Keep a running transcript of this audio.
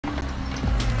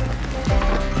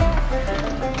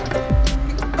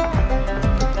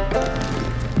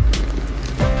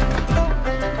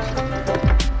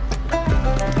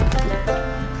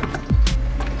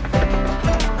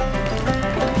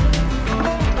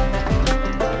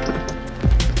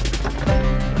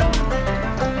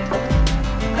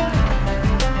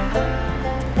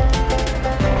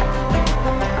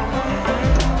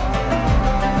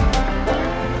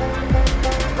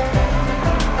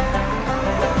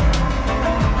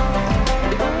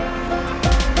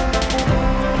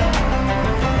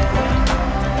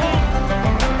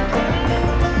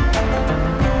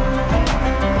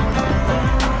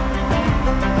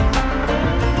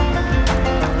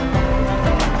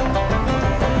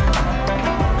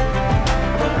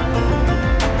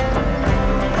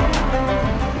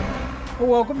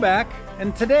welcome back.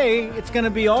 And today it's going to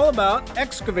be all about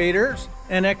excavators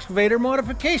and excavator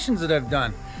modifications that I've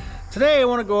done. Today I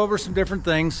want to go over some different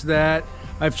things that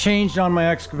I've changed on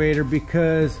my excavator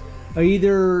because I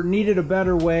either needed a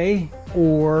better way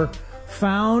or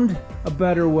found a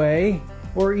better way,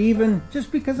 or even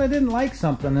just because I didn't like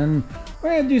something. And we're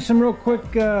going to do some real quick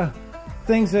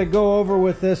things that go over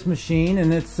with this machine,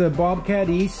 and it's a Bobcat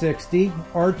E60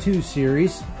 R2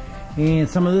 series, and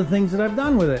some of the things that I've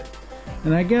done with it.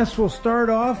 And I guess we'll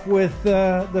start off with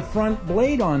the front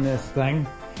blade on this thing,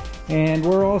 and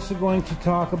we're also going to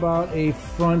talk about a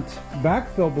front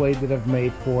backfill blade that I've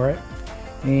made for it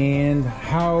and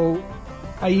how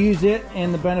I use it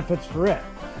and the benefits for it.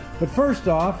 But first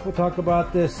off, we'll talk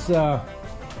about this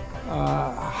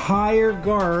higher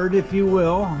guard, if you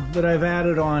will, that I've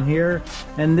added on here.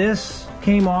 And this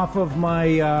came off of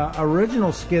my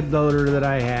original skid loader that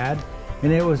I had,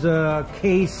 and it was a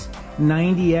Case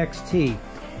 90 XT.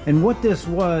 And what this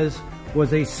was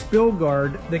a spill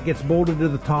guard that gets bolted to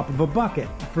the top of a bucket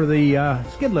for the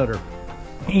skid loader.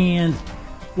 And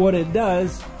what it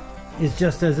does is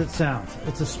just as it sounds.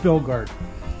 It's a spill guard,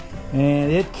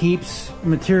 and it keeps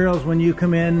materials when you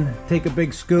come in, take a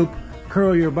big scoop,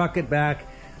 curl your bucket back.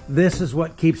 This is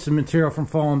what keeps the material from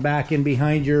falling back in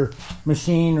behind your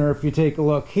machine. Or if you take a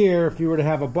look here, if you were to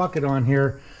have a bucket on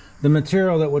here, the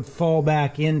material that would fall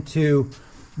back into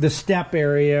the step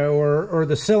area or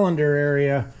the cylinder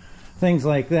area, things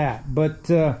like that. But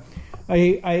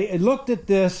I looked at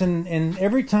this, and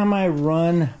every time I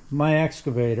run my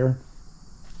excavator,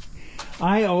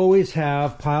 I always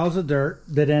have piles of dirt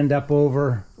that end up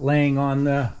over laying on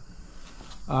the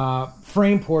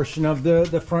frame portion of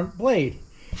the front blade.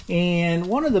 And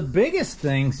one of the biggest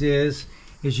things is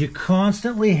you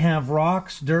constantly have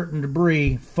rocks, dirt, and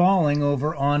debris falling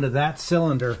over onto that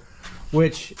cylinder,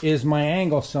 which is my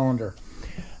angle cylinder.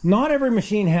 Not every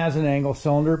machine has an angle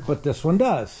cylinder, but this one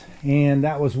does. And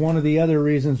that was one of the other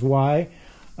reasons why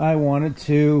I wanted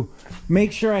to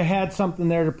make sure I had something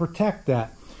there to protect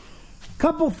that.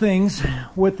 Couple things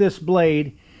with this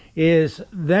blade is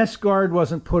this guard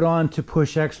wasn't put on to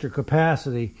push extra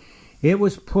capacity. It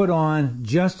was put on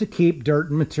just to keep dirt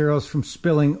and materials from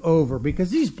spilling over,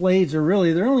 because these blades are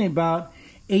they're only about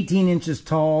 18 inches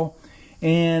tall,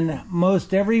 and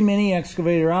most every mini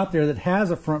excavator out there that has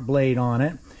a front blade on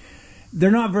it, they're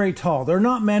not very tall. They're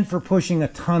not meant for pushing a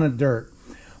ton of dirt.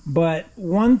 But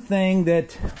one thing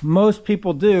that most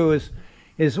people do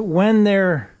is when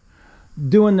they're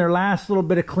doing their last little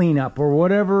bit of cleanup, or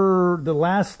whatever, the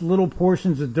last little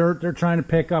portions of dirt they're trying to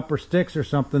pick up, or sticks or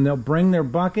something, they'll bring their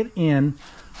bucket in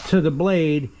to the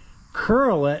blade,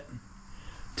 curl it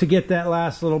to get that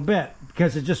last little bit,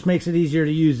 because it just makes it easier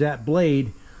to use that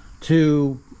blade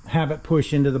to have it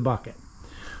push into the bucket.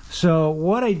 So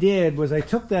what I did was I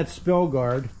took that spill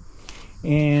guard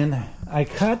and I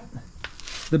cut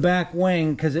the back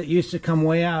wing, because it used to come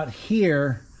way out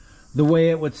here the way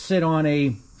it would sit on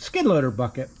a skid loader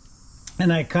bucket,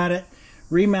 and I cut it,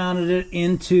 remounted it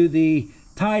into the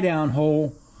tie down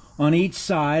hole on each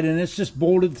side, and it's just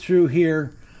bolted through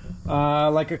here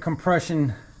like a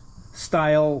compression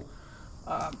style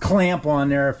clamp on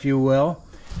there, if you will.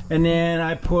 And then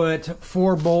I put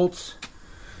 4 bolts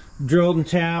drilled and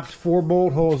tapped, 4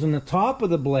 bolt holes in the top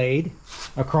of the blade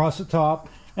across the top,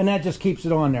 and that just keeps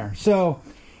it on there. So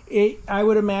I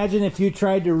would imagine if you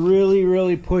tried to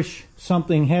really push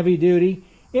something heavy duty,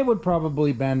 it would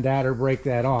probably bend that or break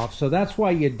that off. So that's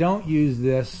why you don't use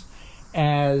this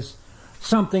as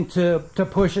something to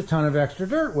push a ton of extra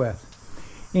dirt with.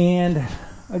 And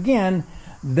again,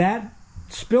 that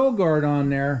spill guard on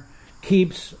there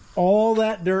keeps all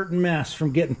that dirt and mess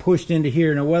from getting pushed into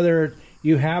here. Now, whether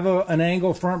you have an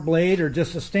angle front blade or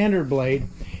just a standard blade,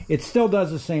 it still does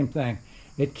the same thing.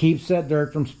 It keeps that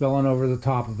dirt from spilling over the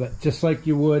top of it, just like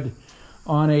you would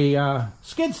on a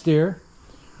skid steer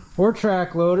or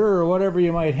track loader or whatever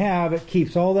you might have. It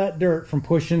keeps all that dirt from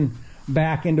pushing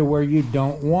back into where you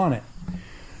don't want it.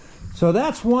 So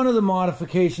that's one of the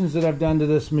modifications that I've done to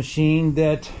this machine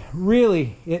that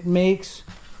really, it makes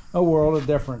a world of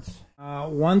difference.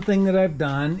 One thing that I've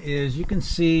done is, you can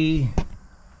see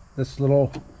this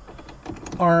little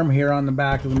arm here on the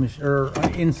back of the machine, or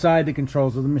inside the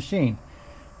controls of the machine.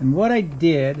 And what I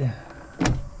did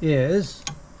is,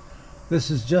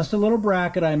 this is just a little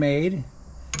bracket I made,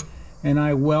 and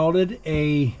I welded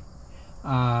a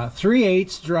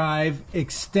 3/8 drive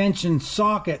extension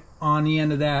socket on the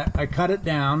end of that. I cut it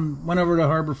down, went over to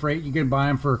Harbor Freight. You can buy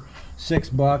them for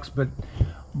 $6, but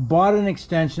bought an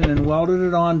extension and welded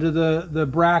it onto the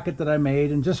bracket that I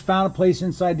made, and just found a place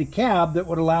inside the cab that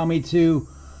would allow me to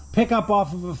pick up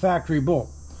off of a factory bolt.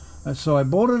 So I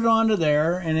bolted it onto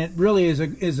there, and it really is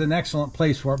an excellent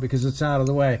place for it because it's out of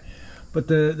the way. But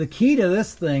the key to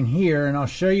this thing here, and I'll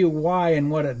show you why and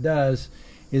what it does,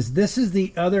 is this is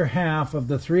the other half of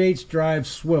the 3/8 drive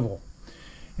swivel.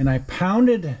 And I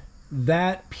pounded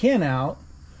that pin out,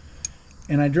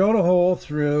 and I drilled a hole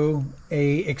through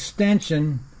a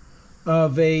extension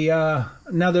of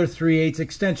another 3/8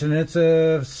 extension. It's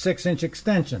a 6-inch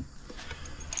extension.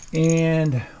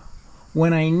 And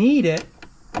when I need it,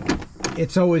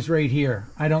 it's always right here.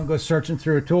 I don't go searching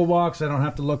through a toolbox. I don't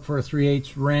have to look for a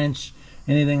 3/8 wrench,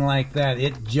 anything like that.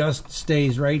 It just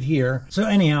stays right here. So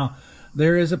anyhow,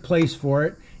 there is a place for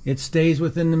it. It stays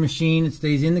within the machine. It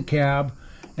stays in the cab,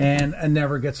 and it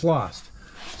never gets lost.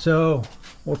 So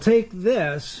we'll take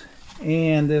this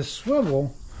and this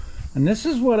swivel, and this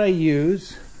is what I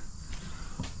use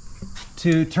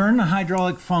to turn the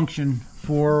hydraulic function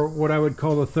for what I would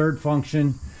call the third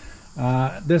function.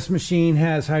 This machine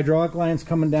has hydraulic lines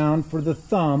coming down for the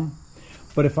thumb,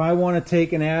 but if I want to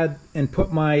take and add and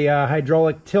put my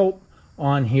hydraulic tilt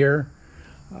on here,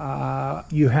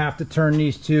 you have to turn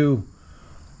these two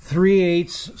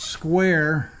 3/8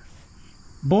 square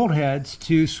bolt heads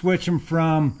to switch them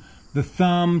from the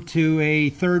thumb to a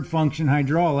third function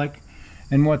hydraulic.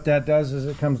 And what that does is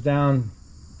it comes down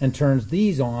and turns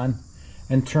these on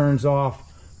and turns off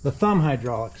the thumb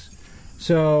hydraulics.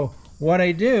 So what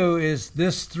I do is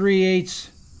this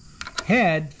 3/8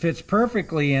 head fits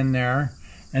perfectly in there,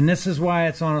 and this is why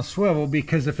it's on a swivel,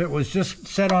 because if it was just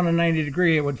set on a 90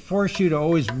 degree, it would force you to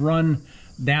always run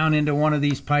down into one of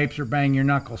these pipes or bang your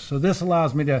knuckles. So this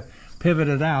allows me to pivot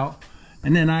it out,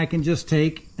 and then I can just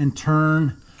take and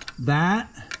turn that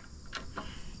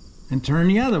and turn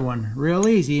the other one real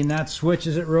easy, and that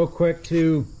switches it real quick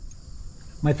to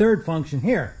my third function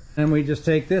here. And we just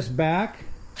take this back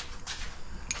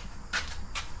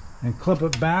and clip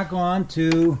it back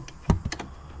onto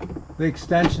the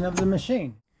extension of the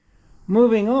machine.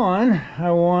 Moving on,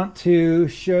 I want to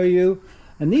show you,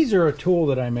 and these are a tool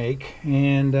that I make,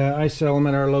 and I sell them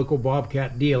at our local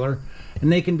Bobcat dealer,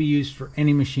 and they can be used for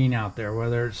any machine out there,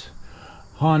 whether it's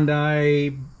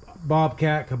Hyundai,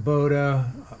 Bobcat,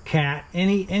 Kubota, Cat,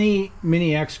 any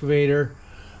mini excavator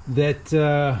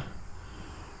that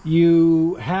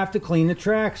you have to clean the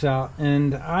tracks out.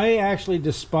 And I actually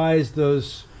despise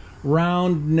those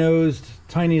round-nosed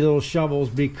tiny little shovels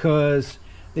because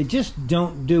they just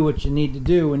don't do what you need to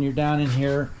do when you're down in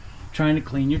here trying to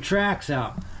clean your tracks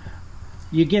out.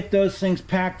 You get those things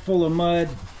packed full of mud,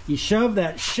 you shove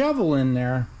that shovel in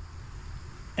there,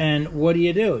 and what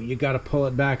do? You got to pull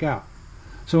it back out.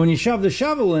 So when you shove the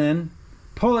shovel in,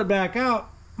 pull it back out,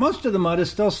 most of the mud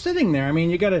is still sitting there. I mean,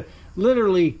 you got to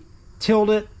literally tilt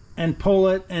it and pull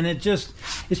it, and it's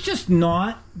just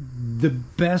not the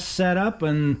best setup.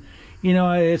 And you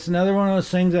know, it's another one of those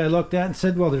things I looked at and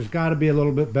said, well, there's got to be a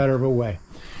little bit better of a way.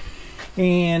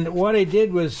 And what I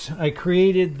did was I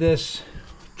created this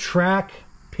track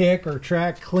pick or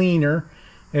track cleaner,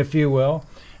 if you will,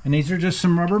 and these are just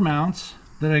some rubber mounts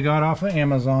that I got off of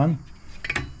Amazon,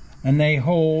 and they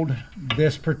hold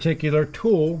this particular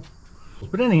tool.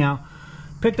 But anyhow,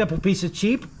 picked up a piece of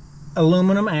cheap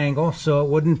aluminum angle so it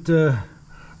wouldn't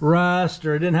rust,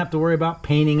 or I didn't have to worry about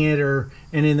painting it or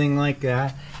anything like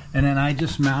that. And then I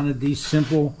just mounted these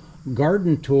simple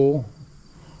garden tool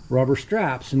rubber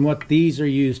straps, and what these are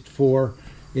used for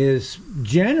is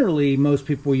generally most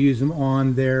people use them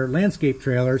on their landscape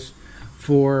trailers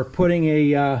for putting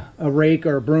a rake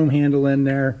or a broom handle in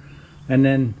there and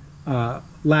then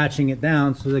latching it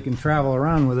down so they can travel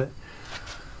around with it.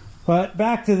 But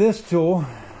back to this tool,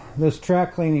 this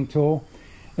track cleaning tool,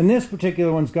 and this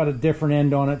particular one's got a different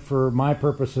end on it for my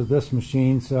purpose of this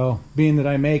machine, so being that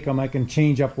I make them, I can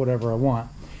change up whatever I want.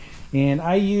 And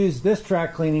I use this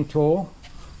track cleaning tool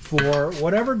for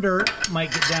whatever dirt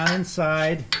might get down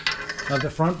inside of the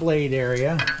front blade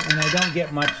area, and I don't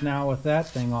get much now with that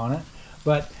thing on it.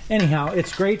 But anyhow,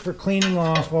 it's great for cleaning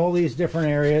off all these different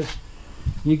areas.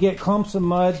 You get clumps of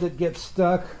mud that get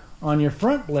stuck on your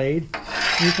front blade,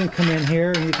 you can come in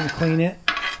here and you can clean it,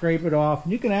 scrape it off.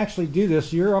 And you can actually do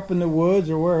this. You're up in the woods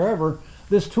or wherever.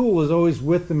 This tool is always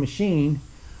with the machine,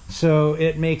 so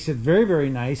it makes it very, very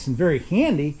nice and very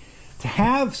handy to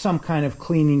have some kind of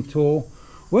cleaning tool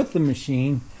with the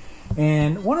machine.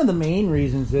 And one of the main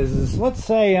reasons is let's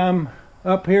say I'm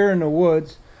up here in the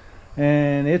woods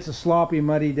and it's a sloppy,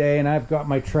 muddy day, and I've got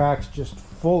my tracks just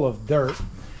full of dirt,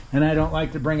 and I don't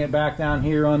like to bring it back down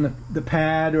here on the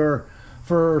pad, or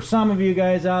for some of you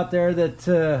guys out there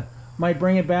that might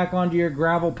bring it back onto your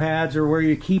gravel pads or where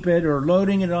you keep it, or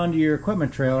loading it onto your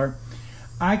equipment trailer.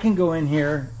 I can go in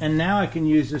here and now I can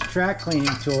use this track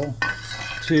cleaning tool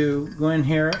to go in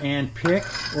here and pick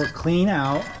or clean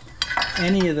out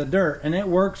any of the dirt, and it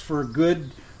works for good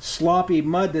sloppy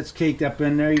mud that's caked up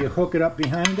in there. You hook it up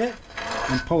behind it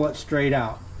and pull it straight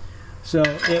out. So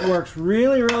it works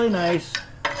really, really nice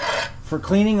for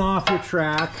cleaning off your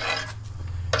track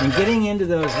and getting into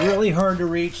those really hard to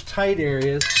reach tight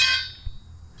areas.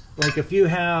 Like if you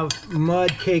have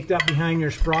mud caked up behind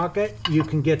your sprocket, you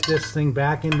can get this thing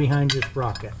back in behind your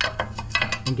sprocket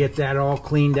and get that all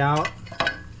cleaned out,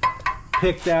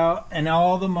 picked out, and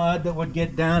all the mud that would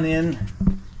get down in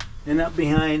and up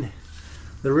behind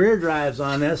the rear drives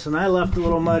on this. And I left a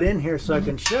little mud in here so I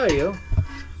can show you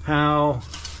how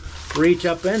reach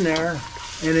up in there,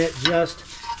 and it just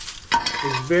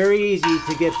is very easy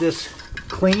to get this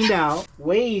cleaned out,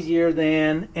 way easier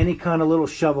than any kind of little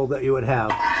shovel that you would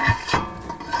have.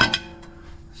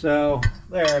 So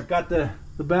there, I've got the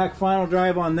back final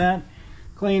drive on that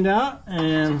cleaned out,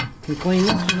 and can clean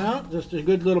this one out, just a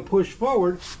good little push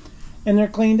forward, and they're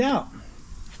cleaned out.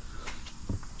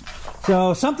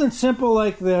 So something simple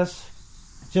like this,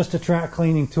 just a track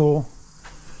cleaning tool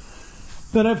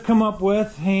that I've come up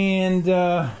with, and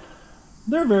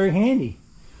they're very handy.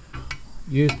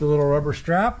 Use the little rubber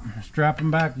strap, strap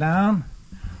them back down,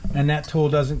 and that tool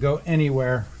doesn't go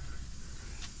anywhere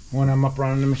when I'm up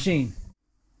running the machine.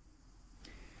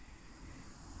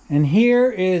 And here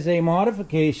is a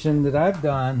modification that I've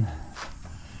done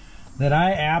that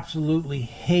I absolutely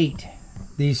hate,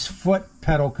 these foot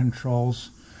pedal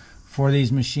controls for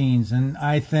these machines. And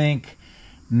I think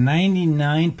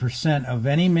 99% of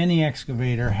any mini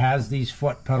excavator has these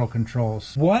foot pedal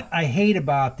controls. What I hate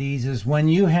about these is when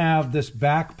you have this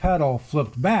back pedal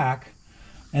flipped back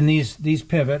and these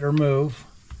pivot or move,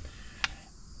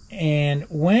 and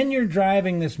when you're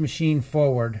driving this machine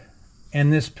forward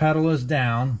and this pedal is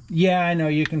down, yeah, I know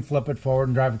you can flip it forward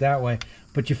and drive it that way,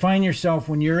 but you find yourself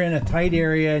when you're in a tight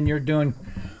area and you're doing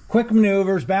quick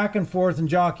maneuvers back and forth and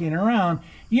jockeying around,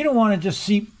 you don't want to just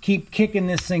keep kicking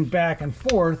this thing back and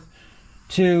forth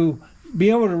to be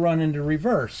able to run into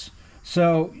reverse.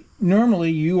 So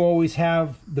normally you always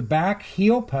have the back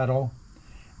heel pedal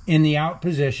in the out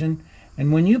position,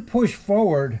 and when you push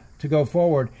forward to go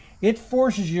forward, it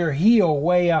forces your heel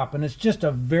way up, and it's just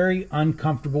a very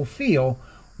uncomfortable feel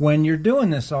when you're doing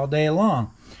this all day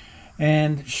long.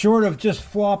 And short of just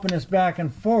flopping this back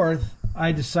and forth,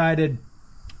 I decided,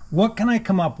 what can I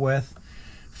come up with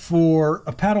for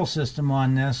a pedal system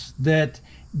on this that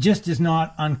just is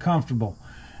not uncomfortable?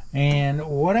 And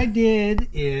what I did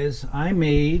is I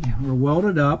made or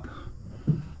welded up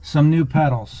some new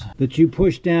pedals that you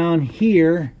push down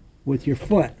here with your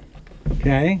foot.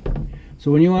 Okay,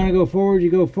 so when you want to go forward,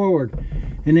 you go forward,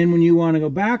 and then when you want to go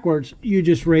backwards, you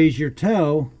just raise your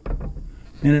toe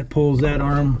and it pulls that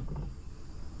arm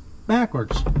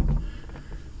backwards.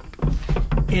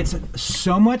 It's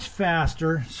so much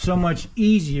faster, so much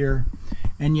easier,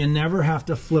 and you never have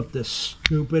to flip this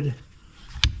stupid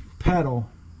pedal.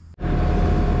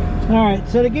 Alright,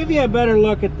 so to give you a better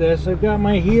look at this, I've got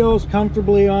my heels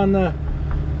comfortably on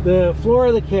the floor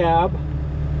of the cab.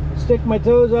 Stick my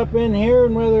toes up in here,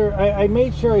 and whether I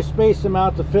made sure I spaced them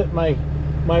out to fit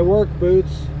my work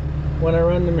boots when I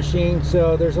run the machine,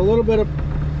 so there's a little bit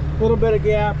of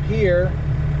gap here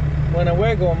when I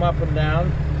wiggle them up and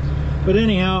down. But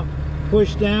anyhow,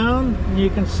 push down, and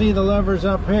you can see the levers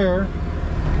up here.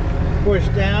 Push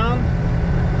down,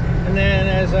 and then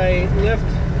as I lift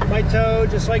my toe,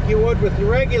 just like you would with the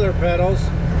regular pedals,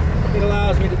 it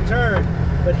allows me to turn.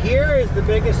 But here is the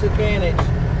biggest advantage.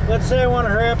 Let's say I want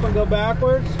to hurry up and go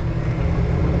backwards,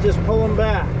 and just pull them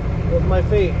back with my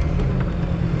feet.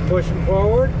 Push them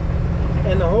forward,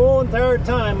 and the whole entire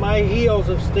time my heels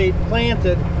have stayed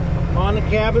planted on the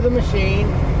cab of the machine,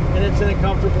 and it's in a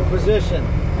comfortable position.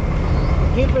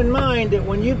 Keep in mind that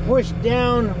when you push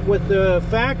down with the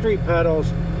factory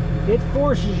pedals, it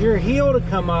forces your heel to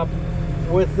come up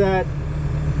with that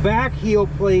back heel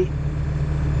plate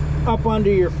up under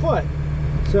your foot.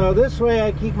 So this way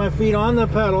I keep my feet on the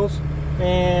pedals,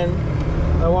 and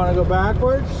I want to go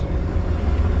backwards,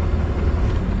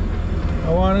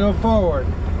 I want to go forward.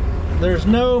 There's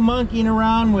no monkeying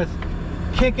around with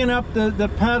kicking up the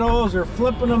pedals or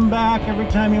flipping them back every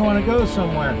time you want to go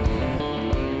somewhere.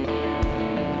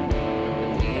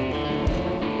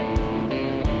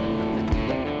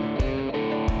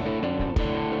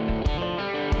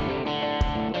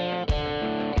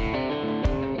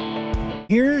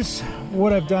 Here's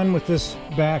what I've done with this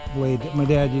back blade that my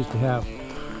dad used to have.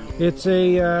 It's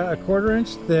a 1/4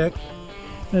 inch thick,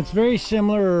 and it's very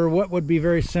similar, or what would be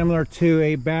very similar to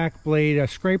a back blade, a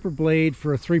scraper blade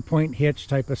for a 3-point hitch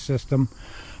type of system.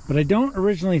 But I don't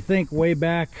originally think way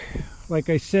back, like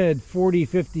I said, 40,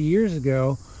 50 years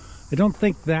ago, I don't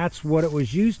think that's what it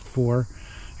was used for.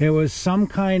 It was some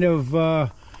kind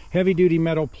of heavy-duty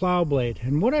metal plow blade.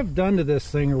 And what I've done to this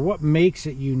thing, or what makes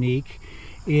it unique,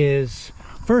 is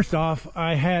first off,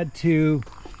 I had to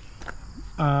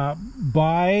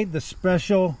buy the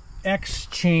special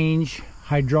X-Change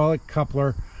hydraulic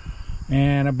coupler,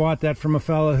 and I bought that from a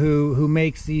fellow who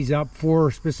makes these up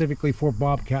specifically for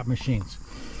bobcat machines.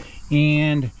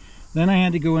 And then I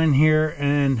had to go in here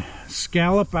and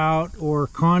scallop out or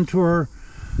contour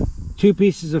 2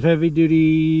 pieces of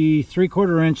heavy-duty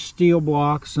 3/4 inch steel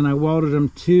blocks, and I welded them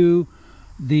to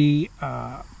the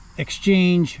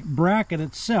Exchange bracket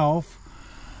itself,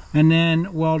 and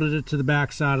then welded it to the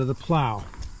back side of the plow.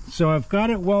 So I've got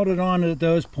it welded on at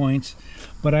those points,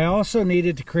 but I also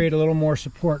needed to create a little more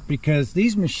support, because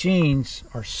these machines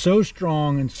are so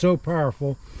strong and so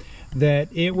powerful that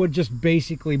it would just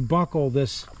basically buckle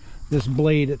this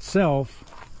blade itself.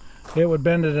 It would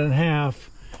bend it in half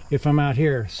if I'm out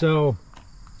here. So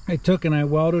I took and I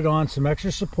welded on some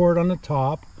extra support on the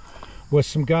top with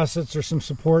some gussets or some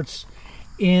supports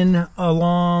in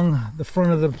along the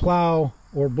front of the plow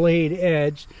or blade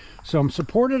edge. So I'm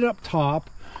supported up top,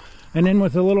 and then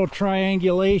with a little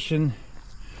triangulation,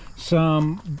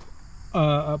 some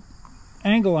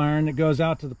angle iron that goes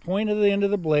out to the point of the end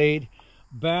of the blade,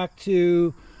 back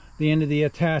to the end of the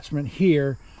attachment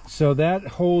here, so that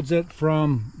holds it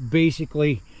from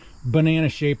basically banana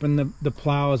shaping the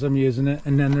plow as I'm using it.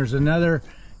 And then there's another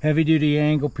heavy-duty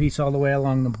angle piece all the way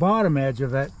along the bottom edge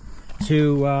of it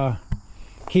to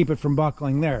keep it from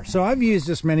buckling there. So I've used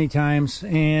this many times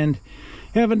and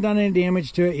haven't done any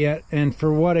damage to it yet, and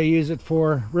for what I use it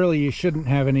for, really you shouldn't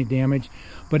have any damage.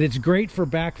 But it's great for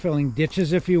backfilling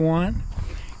ditches if you want.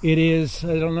 It is,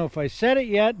 I don't know if I said it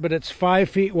yet, but it's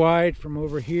 5 feet wide from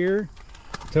over here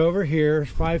to over here,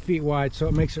 5 feet wide. So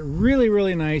it makes it really,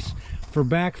 really nice for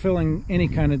backfilling any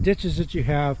kind of ditches that you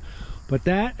have. But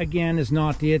that, again, is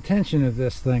not the intention of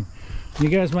this thing. You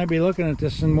guys might be looking at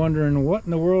this and wondering, what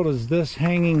in the world is this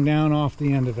hanging down off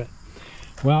the end of it?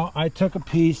 Well, I took a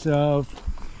piece of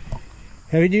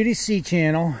heavy-duty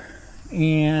C-channel,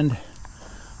 and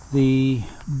the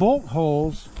bolt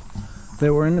holes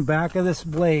that were in the back of this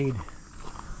blade,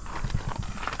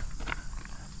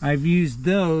 I've used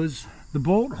those, the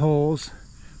bolt holes,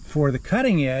 for the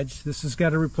cutting edge. This has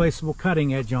got a replaceable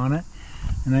cutting edge on it,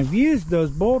 and I've used those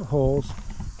bolt holes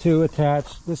to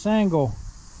attach this angle,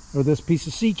 or this piece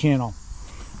of C-channel.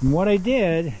 And what I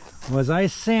did was I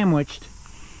sandwiched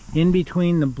in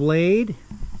between the blade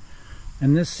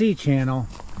and this C-channel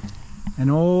an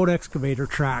old excavator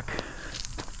track.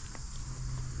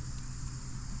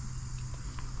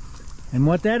 And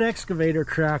what that excavator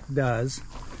track does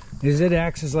is it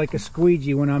acts as like a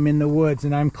squeegee when I'm in the woods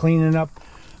and I'm cleaning up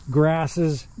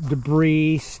grasses,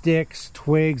 debris, sticks,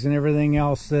 twigs, and everything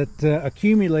else that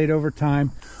accumulate over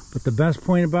time. But the best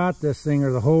point about this thing,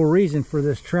 or the whole reason for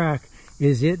this track,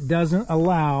 is it doesn't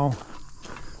allow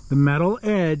the metal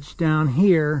edge down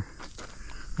here.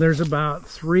 There's about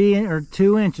 3 or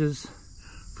 2 inches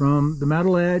from the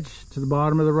metal edge to the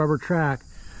bottom of the rubber track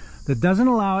that doesn't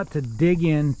allow it to dig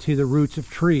into the roots of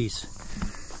trees.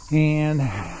 And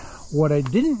what I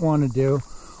didn't want to do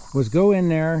was go in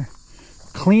there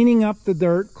cleaning up the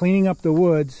dirt, cleaning up the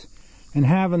woods, and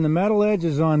having the metal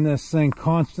edges on this thing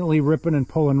constantly ripping and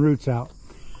pulling roots out.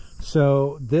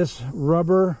 So this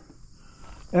rubber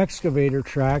excavator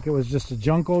track, it was just a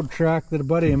junk old track that a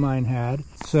buddy of mine had.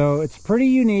 So it's pretty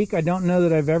unique. I don't know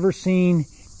that I've ever seen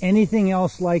anything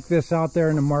else like this out there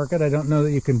in the market. I don't know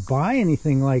that you can buy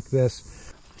anything like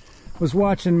this. I was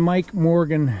watching Mike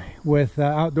Morgan with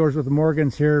Outdoors with the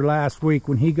Morgans here last week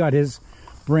when he got his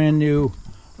brand new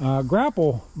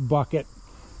grapple bucket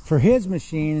for his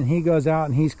machine, and he goes out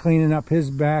and he's cleaning up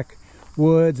his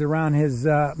backwoods around his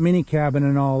mini cabin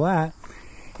and all that.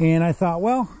 And I thought,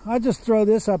 well, I'll just throw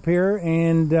this up here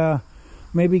and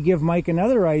maybe give Mike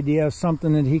another idea of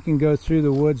something that he can go through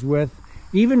the woods with,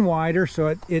 even wider.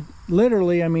 So it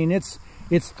literally, I mean, it's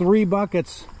 3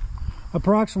 buckets,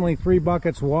 approximately 3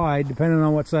 buckets wide, depending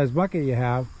on what size bucket you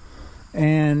have,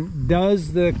 and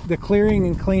does the clearing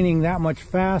and cleaning that much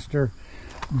faster.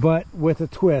 But with a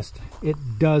twist, it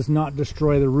does not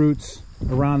destroy the roots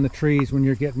around the trees when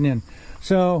you're getting in.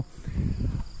 So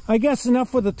I guess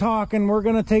enough with the talking. We're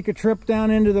going to take a trip down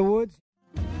into the woods.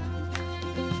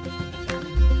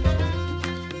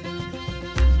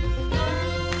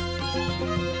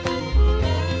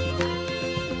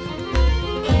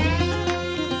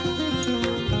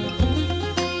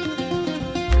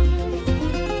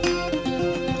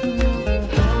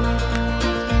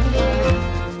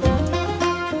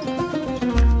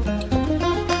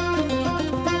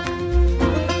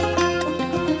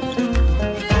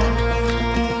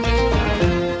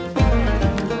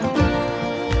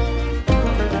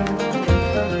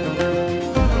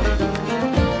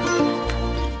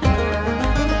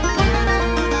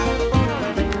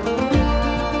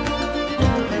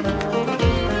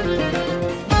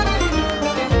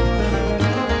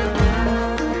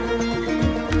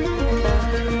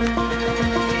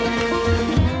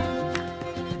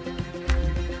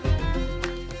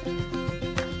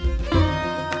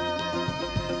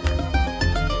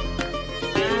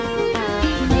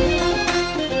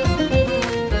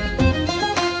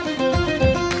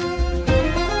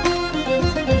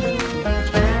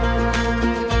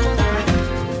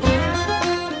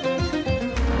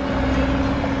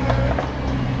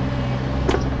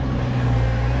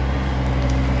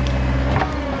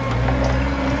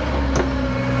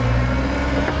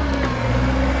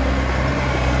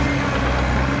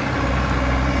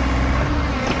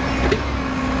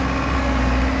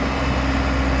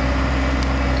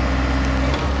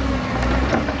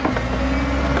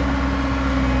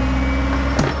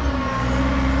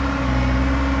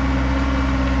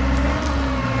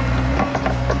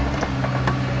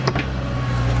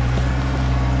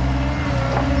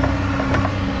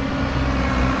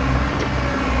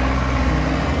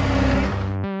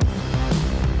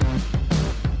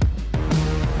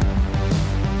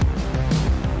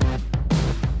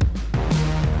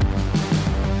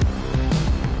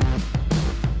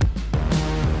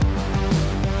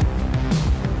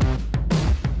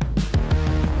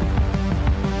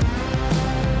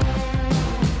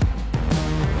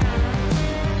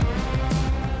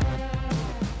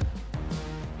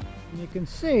 can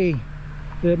see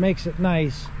that it makes it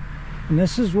nice. And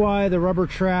this is why the rubber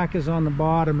track is on the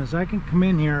bottom, is I can come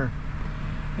in here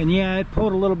and yeah, it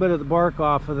pulled a little bit of the bark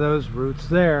off of those roots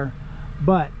there,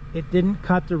 but it didn't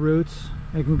cut the roots.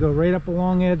 I can go right up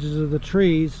along edges of the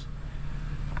trees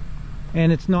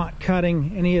and it's not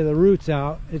cutting any of the roots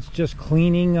out. It's just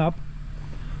cleaning up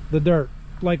the dirt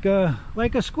like a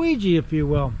squeegee, if you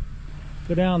will.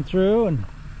 Go down through and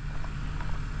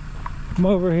come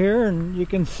over here and you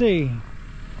can see,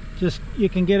 just you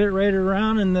can get it right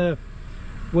around, and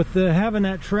having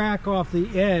that track off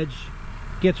the edge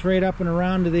gets right up and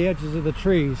around to the edges of the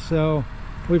trees. So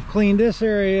we've cleaned this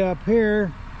area up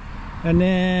here, and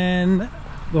then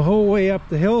the whole way up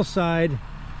the hillside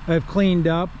I've cleaned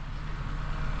up.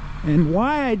 And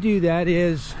why I do that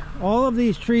is all of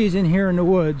these trees in here in the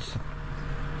woods,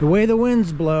 the way the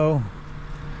winds blow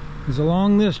is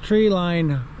along this tree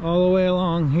line all the way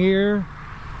along here,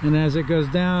 and as it goes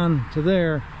down to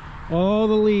there, all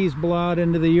the leaves blow out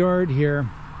into the yard here,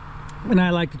 and I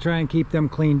like to try and keep them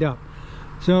cleaned up.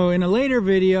 So in a later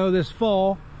video this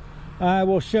fall, I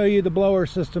will show you the blower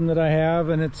system that I have,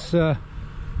 and it's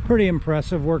pretty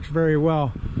impressive, works very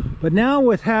well. But now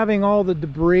with having all the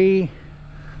debris,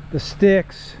 the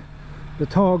sticks, the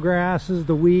tall grasses,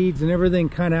 the weeds, and everything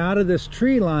kind of out of this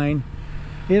tree line,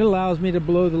 it allows me to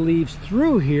blow the leaves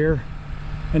through here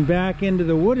and back into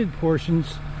the wooded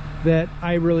portions that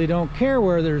I really don't care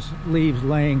where there's leaves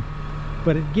laying.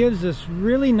 But it gives this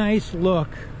really nice look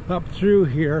up through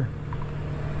here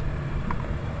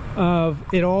of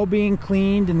it all being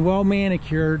cleaned and well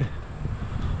manicured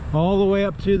all the way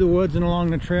up through the woods and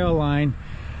along the trail line.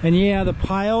 And yeah, the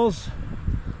piles,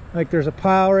 like there's a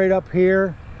pile right up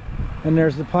here and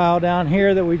there's the pile down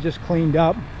here that we just cleaned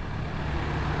up.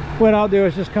 What I'll do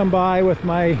is just come by with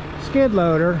my skid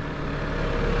loader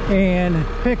and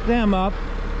pick them up,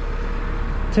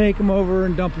 take them over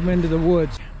and dump them into the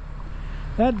woods.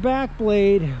 That back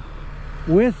blade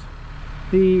with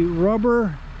the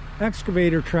rubber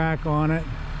excavator track on it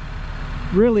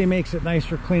really makes it nice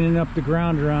for cleaning up the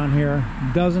ground around here.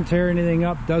 Doesn't tear anything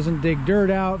up, doesn't dig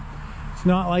dirt out. It's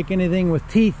not like anything with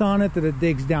teeth on it that it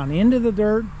digs down into the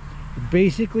dirt. It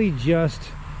basically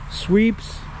just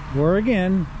sweeps, or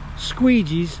again,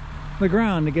 squeegees the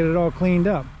ground to get it all cleaned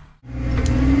up.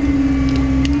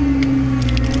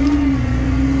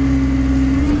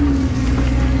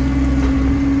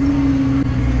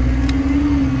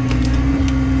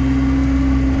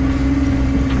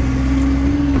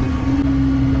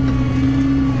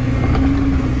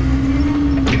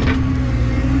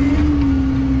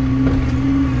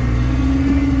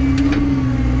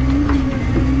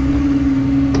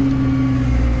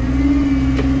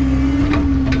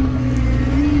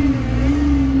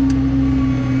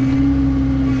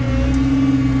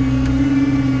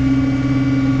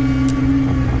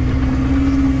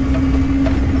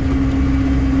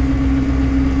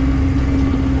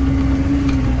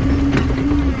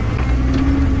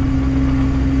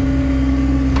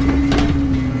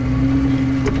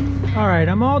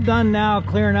 I'm all done now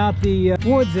clearing out the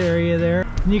woods area there,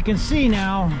 and you can see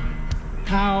now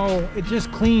how it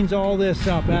just cleans all this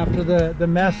up after the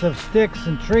mess of sticks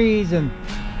and trees and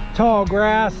tall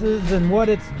grasses, and what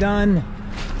it's done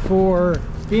for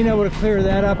being able to clear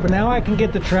that up. And now I can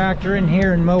get the tractor in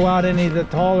here and mow out any of the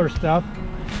taller stuff.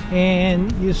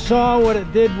 And you saw what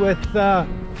it did with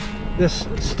this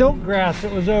stilt grass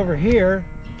that was over here.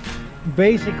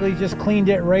 Basically just cleaned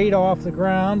it right off the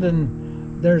ground, and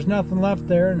there's nothing left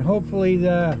there. And hopefully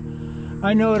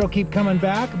I know it'll keep coming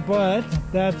back, but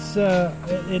that's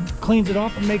it cleans it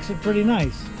off and makes it pretty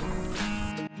nice.